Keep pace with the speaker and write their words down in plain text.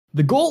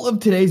The goal of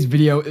today's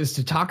video is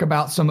to talk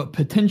about some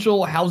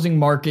potential housing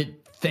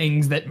market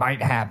things that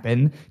might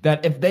happen,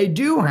 that if they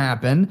do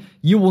happen,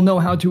 you will know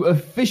how to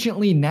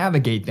efficiently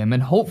navigate them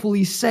and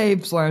hopefully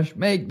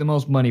save/make the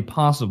most money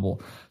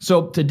possible.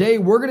 So today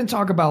we're going to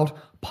talk about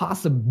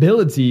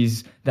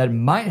possibilities that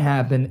might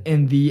happen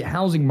in the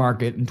housing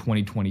market in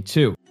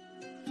 2022.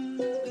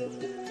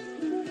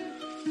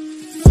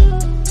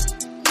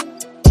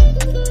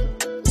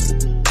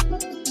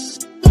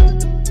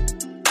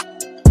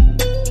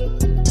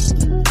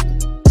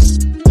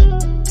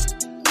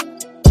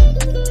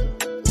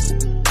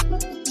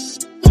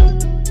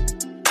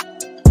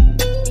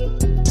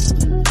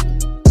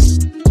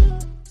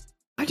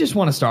 I just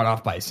want to start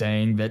off by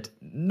saying that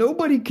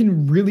nobody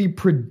can really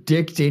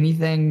predict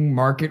anything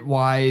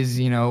market-wise,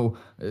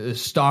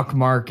 stock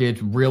market,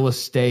 real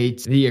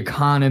estate, the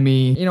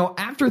economy.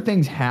 After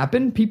things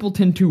happen, people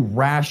tend to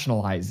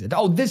rationalize it.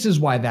 Oh, this is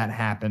why that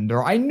happened,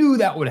 or I knew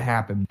that would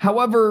happen.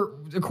 However,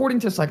 according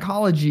to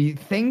psychology,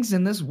 things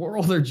in this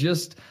world are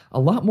just a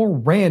lot more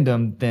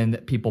random than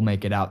people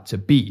make it out to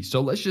be.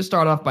 So let's just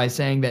start off by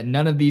saying that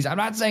none of these, I'm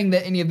not saying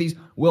that any of these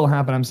will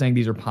happen, I'm saying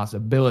these are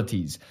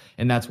possibilities.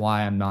 And that's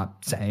why I'm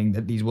not saying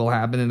that these will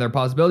happen and they're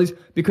possibilities,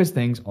 because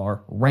things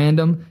are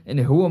random. And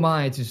who am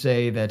I to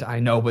say that I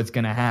know what's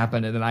going to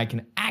happen and that I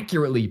can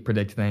accurately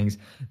predict things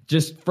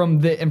just from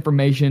the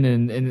information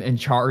and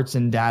charts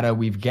and data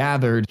we've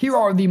gathered? Here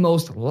are the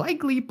most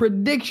likely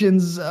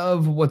predictions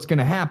of what's going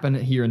to happen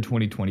here in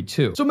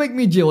 2022. So make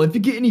me a deal. If you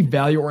get any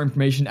value or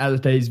information out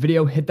of today's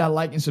video, hit that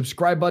like and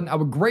subscribe button. I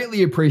would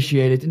greatly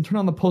appreciate it. And turn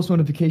on the post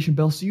notification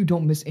bell so you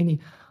don't miss any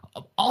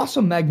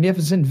awesome,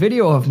 magnificent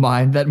video of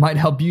mine that might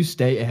help you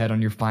stay ahead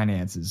on your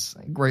finances.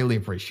 I greatly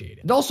appreciate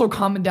it. And also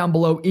comment down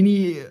below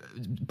any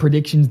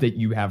predictions that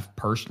you have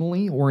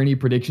personally, or any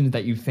predictions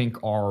that you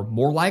think are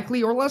more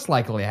likely or less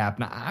likely to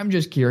happen. I'm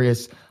just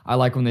curious. I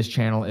like when this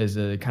channel is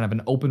a kind of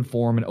an open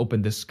forum and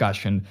open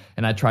discussion,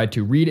 and I try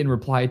to read and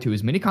reply to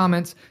as many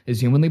comments as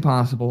humanly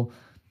possible.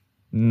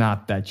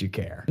 Not that you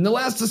care. And the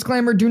last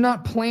disclaimer, do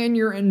not plan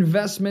your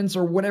investments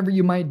or whatever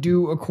you might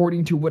do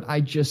according to what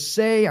I just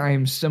say. I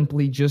am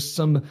simply just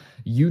some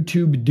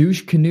YouTube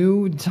douche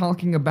canoe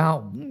talking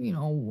about,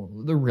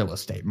 the real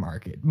estate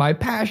market, my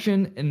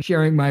passion, and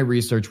sharing my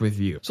research with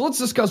you. So let's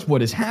discuss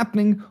what is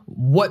happening,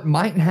 what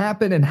might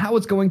happen, and how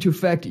it's going to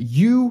affect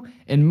you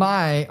and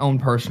my own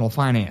personal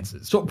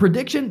finances. So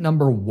prediction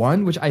number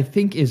one, which I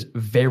think is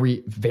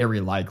very,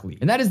 very likely,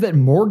 and that is that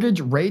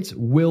mortgage rates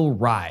will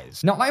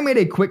rise. Now, I made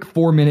a quick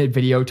 4-minute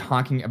video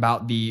talking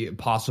about the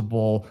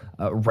possible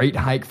rate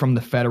hike from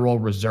the Federal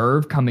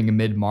Reserve coming in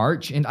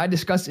mid-March, and I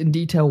discussed in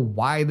detail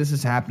why this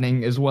is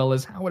happening, as well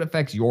as how it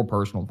affects your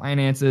personal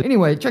finances.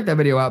 Anyway, check that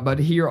video out, but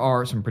here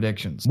are some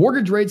predictions.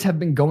 Mortgage rates have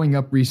been going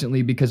up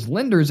recently because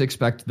lenders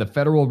expect the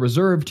Federal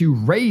Reserve to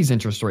raise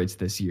interest rates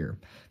this year.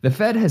 The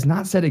Fed has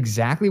not said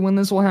exactly when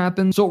this will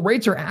happen, so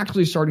rates are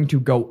actually starting to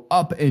go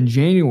up in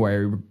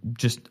January,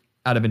 just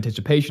out of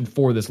anticipation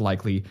for this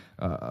likely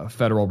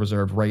Federal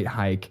Reserve rate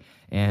hike.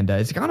 And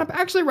it's gone up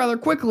actually rather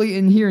quickly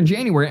here in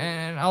January,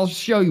 and I'll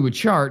show you a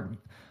chart.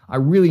 I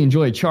really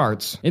enjoy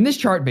charts. And this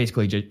chart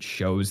basically just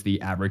shows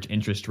the average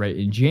interest rate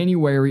in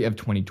January of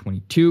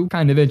 2022.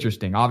 Kind of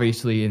interesting.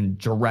 Obviously, in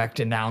direct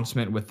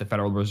announcement with the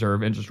Federal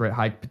Reserve interest rate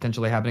hike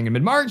potentially happening in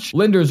mid-March,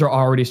 lenders are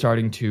already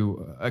starting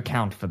to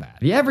account for that.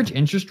 The average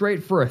interest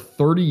rate for a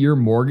 30-year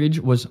mortgage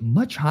was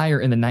much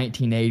higher in the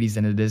 1980s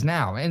than it is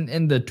now. And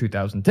in the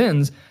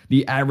 2010s,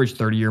 the average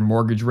 30-year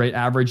mortgage rate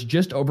averaged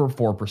just over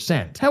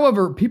 4%.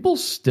 However, people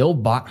still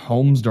bought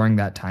homes during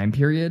that time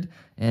period.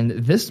 And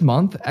this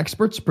month,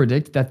 experts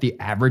predict that the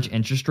average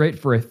interest rate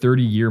for a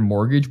 30-year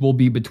mortgage will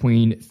be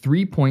between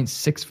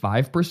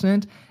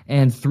 3.65%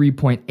 and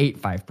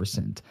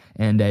 3.85%,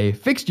 and a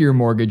fixed-year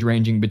mortgage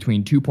ranging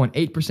between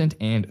 2.8%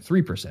 and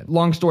 3%.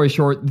 Long story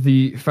short,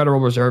 the Federal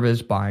Reserve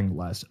is buying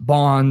less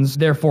bonds,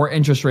 therefore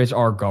interest rates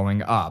are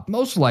going up.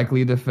 Most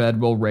likely, the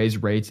Fed will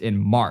raise rates in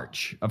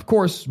March. Of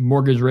course,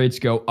 mortgage rates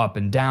go up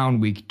and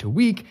down week to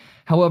week.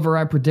 However,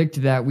 I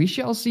predict that we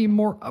shall see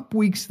more up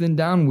weeks than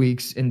down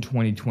weeks in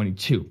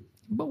 2022.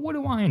 But what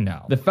do I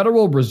know? The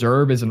Federal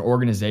Reserve is an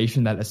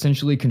organization that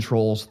essentially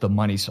controls the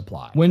money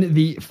supply. When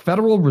the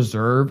Federal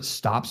Reserve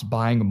stops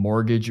buying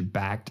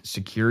mortgage-backed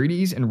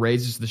securities and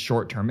raises the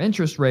short-term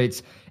interest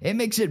rates, it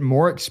makes it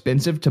more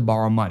expensive to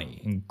borrow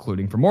money,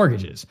 including for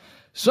mortgages.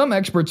 Some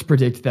experts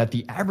predict that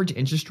the average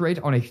interest rate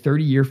on a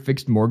 30-year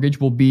fixed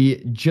mortgage will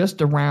be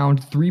just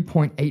around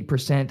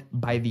 3.8%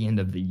 by the end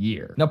of the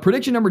year. Now,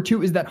 prediction number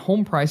two is that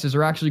home prices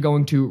are actually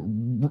going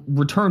to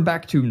return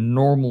back to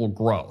normal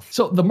growth.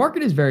 So the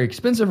market is very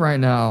expensive right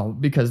now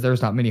because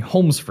there's not many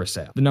homes for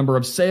sale. The number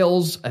of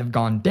sales have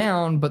gone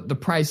down, but the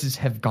prices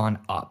have gone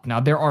up. Now,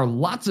 there are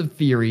lots of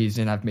theories,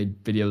 and I've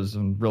made videos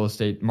on real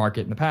estate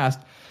market in the past,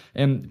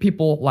 and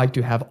people like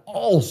to have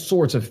all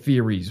sorts of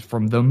theories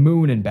from the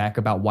moon and back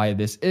about why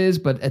this is,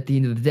 but at the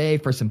end of the day,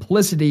 for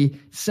simplicity,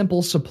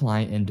 simple supply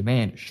and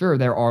demand. Sure,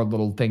 there are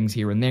little things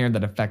here and there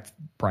that affect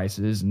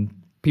prices and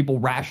people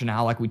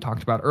rationale, like we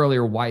talked about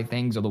earlier, why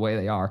things are the way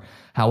they are.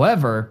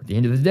 However, at the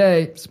end of the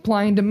day,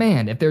 supply and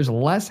demand. If there's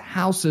less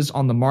houses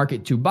on the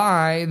market to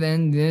buy,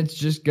 then it's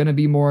just going to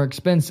be more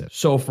expensive.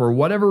 So for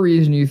whatever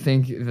reason you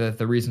think that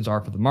the reasons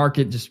are for the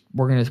market,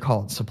 we're going to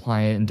call it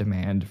supply and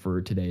demand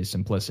for today's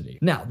simplicity.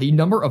 Now, the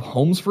number of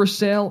homes for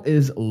sale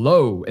is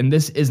low, and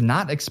this is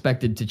not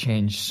expected to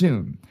change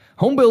soon.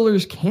 Home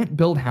builders can't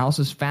build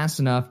houses fast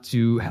enough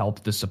to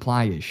help the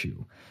supply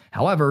issue.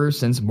 However,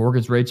 since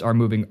mortgage rates are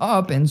moving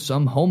up and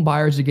some home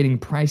buyers are getting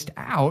priced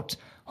out,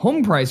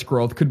 home price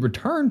growth could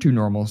return to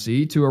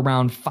normalcy to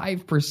around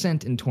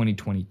 5% in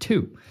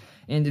 2022.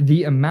 And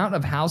the amount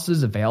of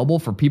houses available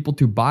for people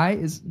to buy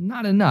is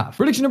not enough.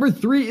 Prediction number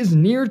 3 is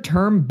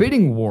near-term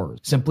bidding wars.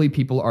 Simply,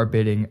 people are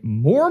bidding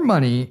more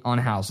money on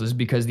houses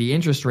because the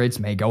interest rates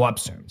may go up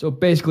soon. So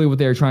basically what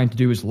they're trying to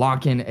do is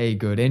lock in a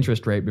good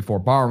interest rate before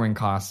borrowing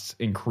costs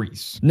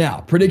increase. Now,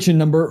 prediction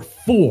number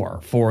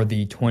 4 for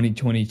the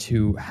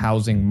 2022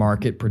 housing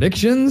market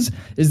predictions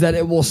is that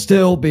it will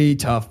still be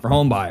tough for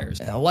home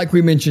buyers. Like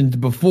we mentioned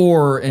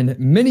before, in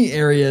many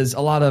areas,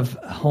 a lot of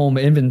home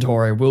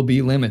inventory will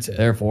be limited.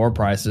 Therefore,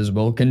 prices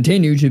will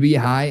continue to be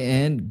high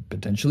and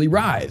potentially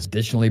rise.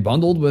 Additionally,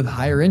 bundled with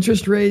higher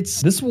interest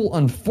rates, this will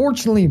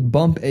unfortunately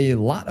bump a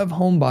lot of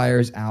home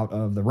buyers out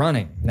of the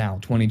running. Now,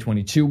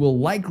 2022 will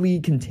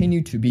likely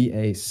continue to be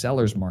a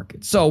seller's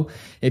market. So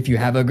if you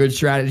have a good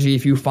strategy,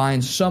 if you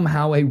find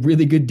somehow a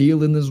really good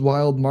deal in this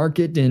wild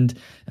market and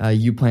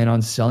you plan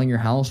on selling your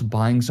house,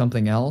 buying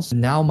something else,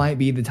 now might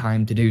be the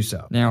time to do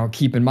so. Now,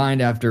 keep in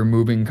mind, after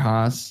moving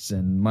costs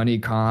and money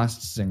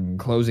costs and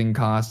closing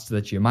costs,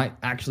 that you might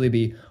actually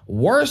be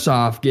worse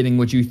off getting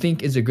what you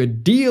think is a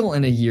good deal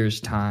in a year's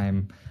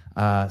time.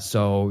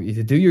 So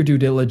you do your due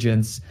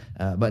diligence,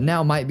 but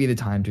now might be the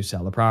time to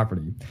sell the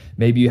property.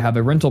 Maybe you have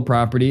a rental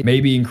property,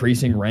 maybe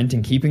increasing rent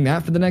and keeping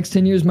that for the next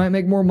 10 years might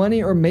make more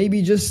money, or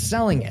maybe just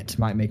selling it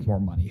might make more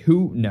money.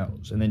 Who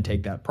knows? And then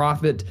take that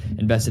profit,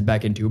 invest it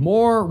back into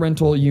more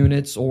rental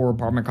units or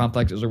apartment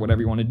complexes or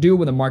whatever you want to do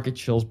when the market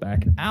chills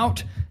back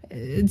out.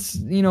 It's,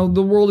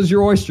 the world is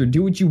your oyster.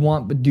 Do what you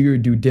want, but do your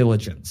due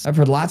diligence. I've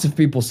heard lots of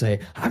people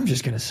say, I'm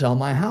just going to sell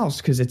my house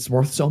because it's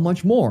worth so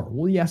much more.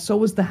 Well, yeah,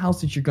 so is the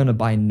house that you're going to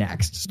buy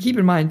next. Keep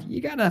in mind,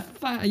 you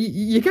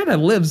gotta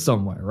live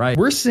somewhere, right?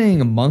 We're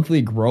seeing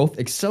monthly growth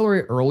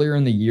accelerate earlier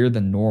in the year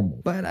than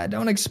normal, but I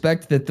don't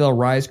expect that they'll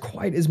rise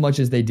quite as much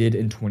as they did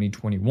in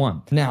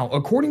 2021. Now,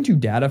 according to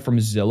data from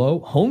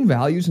Zillow, home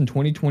values in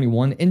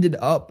 2021 ended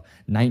up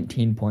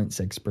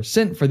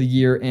 19.6% for the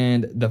year,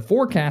 and the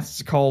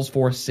forecast calls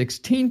for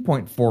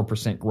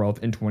 16.4%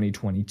 growth in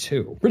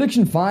 2022.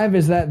 Prediction 5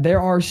 is that there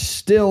are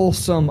still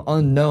some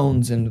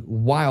unknowns and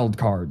wild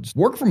cards.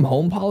 Work from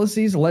home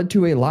policies led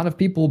to a lot of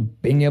people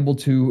being able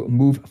to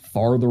move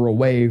farther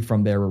away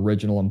from their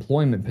original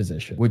employment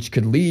position, which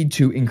could lead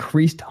to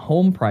increased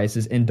home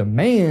prices and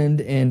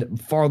demand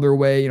and farther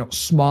away,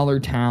 smaller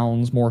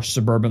towns, more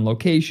suburban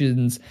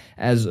locations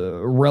as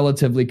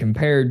relatively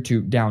compared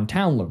to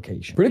downtown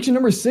locations. Prediction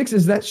number 6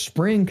 is that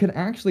spring could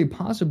actually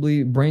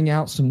possibly bring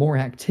out some more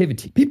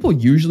activity. People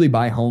usually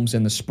buy homes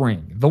in the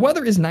spring. The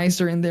weather is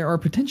nicer and there are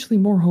potentially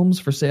more homes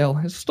for sale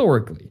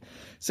historically.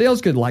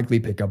 Sales could likely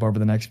pick up over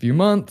the next few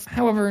months.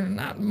 However,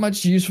 not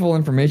much useful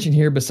information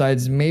here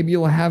besides maybe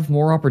you'll have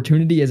more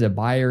opportunity as a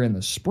buyer in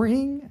the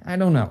spring. I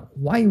don't know.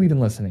 Why are you even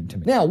listening to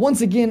me? Now,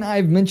 once again,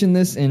 I've mentioned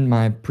this in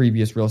my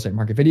previous real estate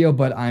market video,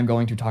 but I'm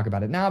going to talk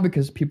about it now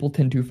because people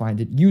tend to find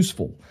it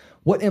useful.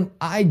 What am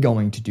I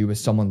going to do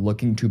as someone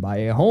looking to buy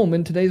a home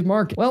in today's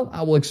market? Well,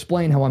 I will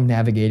explain how I'm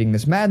navigating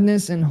this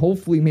madness and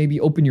hopefully maybe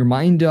open your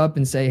mind up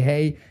and say,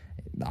 hey,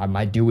 I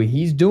might do what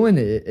he's doing.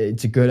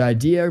 It's a good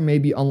idea, or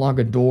maybe unlock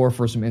a door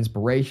for some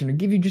inspiration, or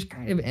give you just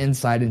kind of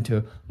insight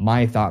into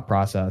my thought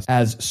process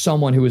as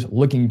someone who is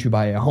looking to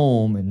buy a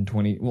home in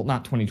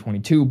not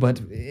 2022, but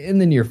in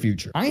the near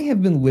future. I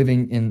have been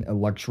living in a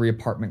luxury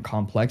apartment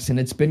complex and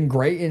it's been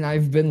great and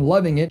I've been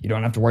loving it. You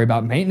don't have to worry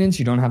about maintenance.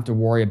 You don't have to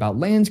worry about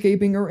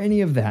landscaping or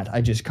any of that.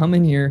 I just come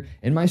in here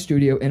in my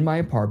studio, in my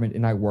apartment,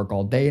 and I work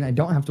all day and I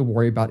don't have to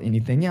worry about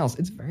anything else.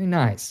 It's very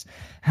nice.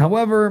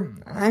 However,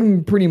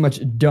 I'm pretty much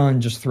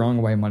done just throwing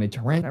away money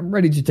to rent. I'm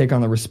ready to take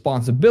on the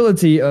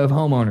responsibility of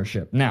home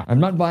ownership. Now, I'm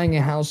not buying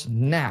a house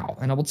now,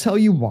 and I will tell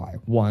you why.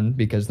 1,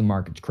 because the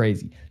market's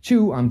crazy.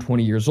 2, I'm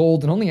 20 years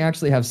old and only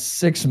actually have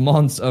 6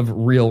 months of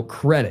real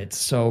credit.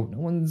 So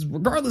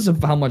regardless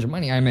of how much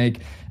money I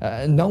make,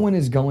 no one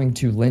is going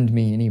to lend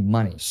me any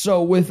money.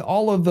 So with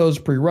all of those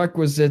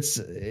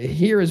prerequisites,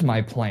 here is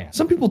my plan.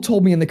 Some people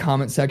told me in the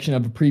comment section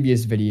of a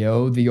previous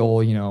video, the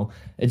old,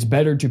 it's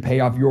better to pay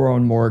off your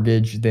own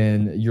mortgage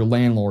than your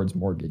landlord's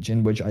mortgage,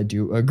 in which I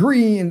do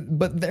agree.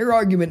 But their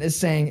argument is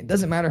saying it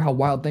doesn't matter how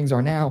wild things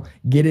are now,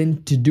 get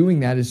into doing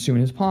that as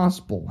soon as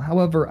possible.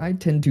 However, I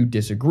tend to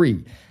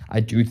disagree. I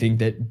do think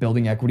that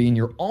building equity in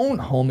your own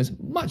home is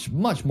much,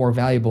 much more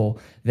valuable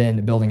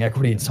than building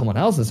equity in someone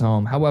else's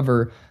home.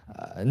 However,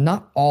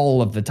 not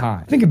all of the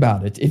time. Think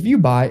about it. If you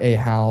buy a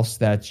house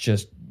that's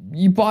just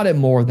you bought it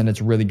more than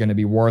it's really going to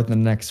be worth in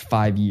the next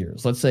 5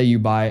 years. Let's say you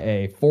buy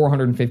a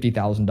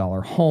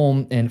 $450,000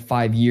 home in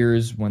 5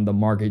 years when the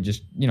market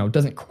just,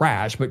 doesn't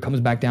crash, but comes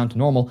back down to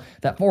normal.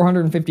 That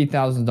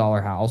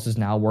 $450,000 house is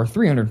now worth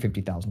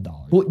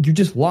 $350,000. Well, you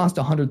just lost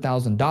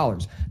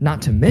 $100,000.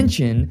 Not to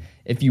mention,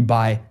 if you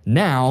buy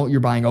now,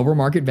 you're buying over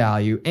market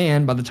value.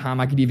 And by the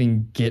time I could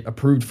even get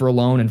approved for a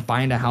loan and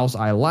find a house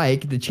I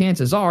like, the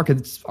chances are,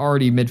 because it's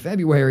already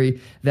mid-February,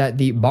 that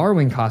the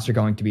borrowing costs are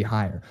going to be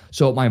higher.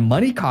 So my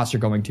money costs are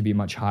going to be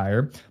much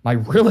higher. My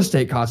real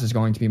estate cost is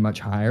going to be much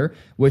higher,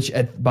 which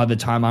by the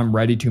time I'm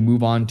ready to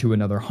move on to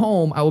another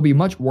home, I will be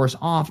much worse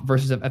off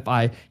versus if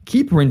I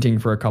keep renting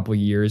for a couple of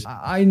years.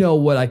 I know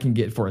what I can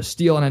get for a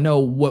steal, and I know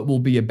what will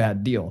be a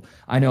bad deal.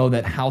 I know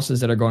that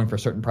houses that are going for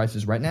certain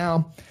prices right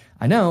now,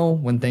 I know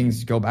when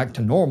things go back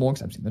to normal,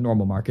 except in the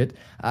normal market,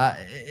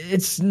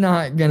 it's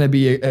not going to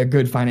be a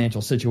good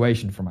financial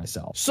situation for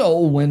myself.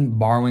 So when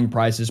borrowing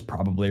prices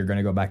probably are going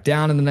to go back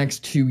down in the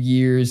next 2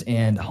 years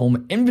and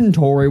home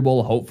inventory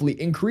will hopefully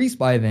increase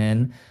by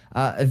then,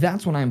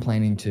 that's when I'm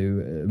planning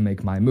to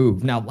make my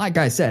move. Now, like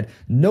I said,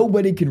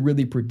 nobody can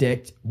really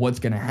predict what's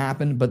going to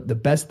happen, but the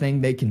best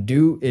thing they can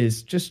do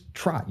is just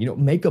try,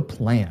 make a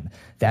plan.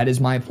 That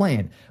is my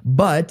plan.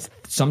 But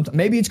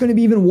maybe it's going to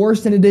be even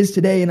worse than it is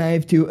today, and I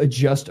have to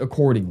adjust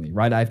accordingly,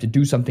 right? I have to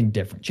do something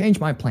different, change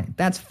my plan.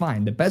 That's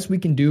fine. The best we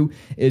can do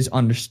is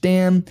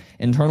understand,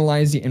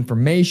 internalize the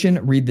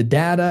information, read the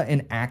data,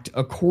 and act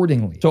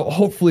accordingly. So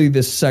hopefully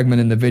this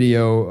segment in the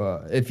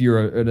video, if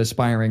you're an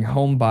aspiring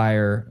home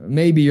buyer,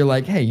 maybe you're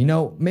like, hey,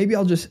 maybe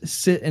I'll just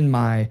sit in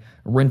my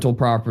rental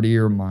property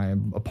or my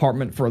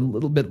apartment for a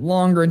little bit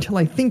longer until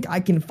I think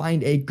I can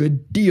find a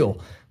good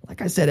deal.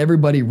 Like I said,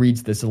 everybody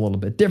reads this a little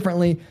bit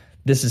differently.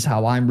 This is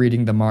how I'm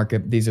reading the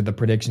market. These are the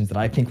predictions that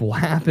I think will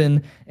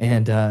happen,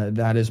 and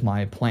that is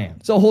my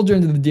plan. So hold your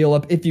end of the deal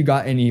up. If you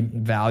got any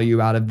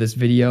value out of this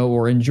video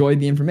or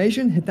enjoyed the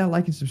information, hit that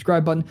like and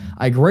subscribe button.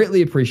 I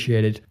greatly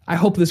appreciate it. I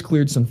hope this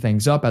cleared some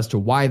things up as to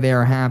why they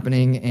are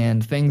happening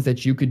and things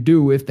that you could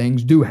do if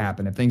things do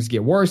happen. If things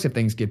get worse, if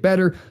things get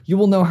better, you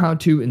will know how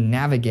to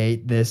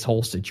navigate this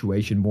whole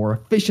situation more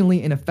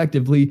efficiently and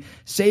effectively,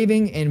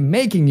 saving and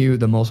making you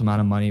the most amount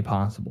of money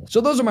possible.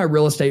 So those are my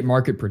real estate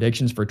market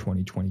predictions for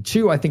 2022.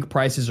 I think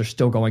prices are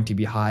still going to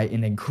be high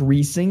and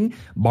increasing.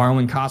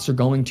 Borrowing costs are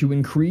going to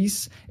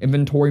increase.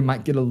 Inventory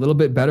might get a little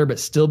bit better, but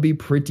still be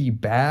pretty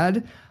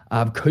bad.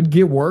 Could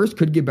get worse,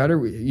 could get better.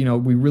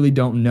 We really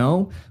don't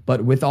know.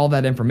 But with all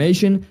that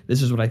information,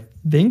 this is what I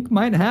think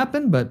might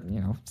happen. But,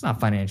 it's not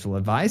financial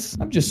advice.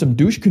 I'm just some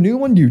douche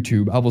canoe on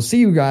YouTube. I will see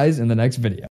you guys in the next video.